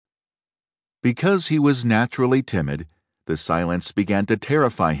Because he was naturally timid, the silence began to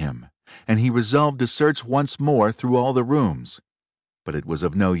terrify him, and he resolved to search once more through all the rooms. But it was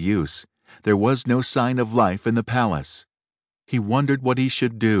of no use. There was no sign of life in the palace. He wondered what he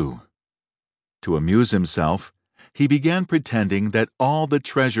should do. To amuse himself, he began pretending that all the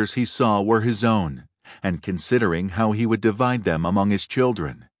treasures he saw were his own, and considering how he would divide them among his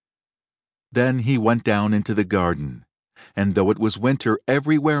children. Then he went down into the garden, and though it was winter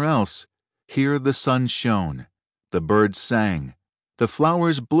everywhere else, here the sun shone, the birds sang, the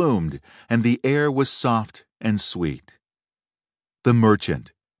flowers bloomed, and the air was soft and sweet. The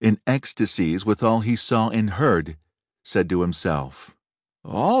merchant, in ecstasies with all he saw and heard, said to himself,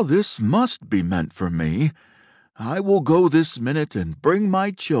 "All this must be meant for me. I will go this minute and bring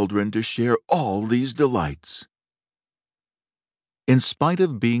my children to share all these delights." In spite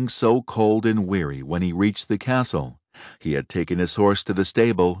of being so cold and weary when he reached the castle, he had taken his horse to the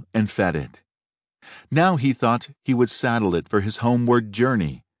stable and fed it. Now he thought he would saddle it for his homeward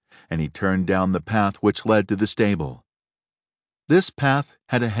journey, and he turned down the path which led to the stable. This path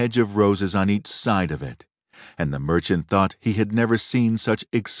had a hedge of roses on each side of it, and the merchant thought he had never seen such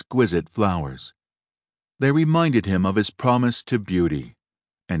exquisite flowers. They reminded him of his promise to Beauty,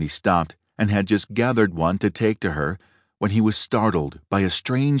 and he stopped and had just gathered one to take to her when he was startled by a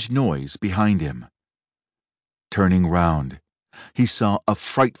strange noise behind him. Turning round, he saw a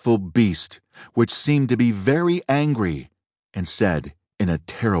frightful beast which seemed to be very angry, and said in a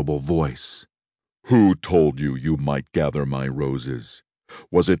terrible voice, "Who told you you might gather my roses?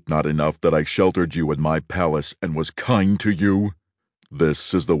 Was it not enough that I sheltered you in my palace and was kind to you?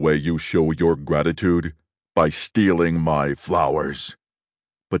 This is the way you show your gratitude, by stealing my flowers.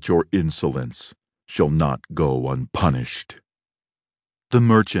 But your insolence shall not go unpunished." The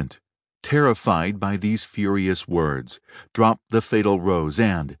merchant, terrified by these furious words, dropped the fatal rose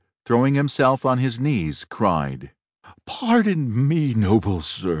and, throwing himself on his knees, cried, "Pardon me, noble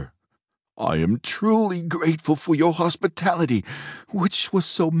sir. I am truly grateful for your hospitality, which was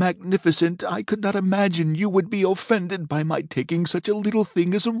so magnificent I could not imagine you would be offended by my taking such a little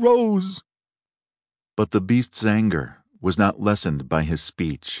thing as a rose." But the beast's anger was not lessened by his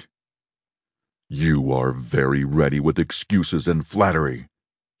speech. "You are very ready with excuses and flattery,"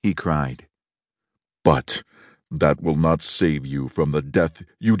 he cried. "But that will not save you from the death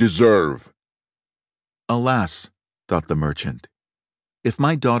you deserve." "Alas," thought the merchant, "if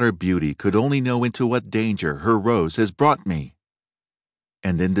my daughter Beauty could only know into what danger her rose has brought me."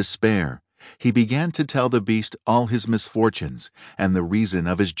 And in despair, he began to tell the beast all his misfortunes and the reason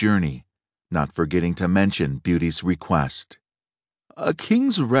of his journey, not forgetting to mention Beauty's request. "A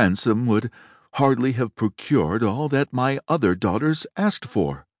king's ransom would hardly have procured all that my other daughters asked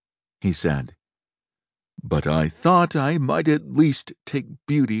for," he said. "But I thought I might at least take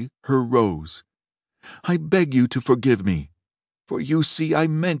Beauty her rose. I beg you to forgive me, for you see I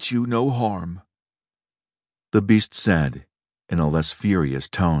meant you no harm." The beast said, in a less furious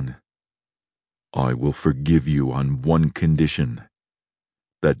tone, "I will forgive you on one condition,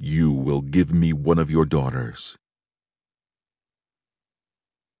 that you will give me one of your daughters."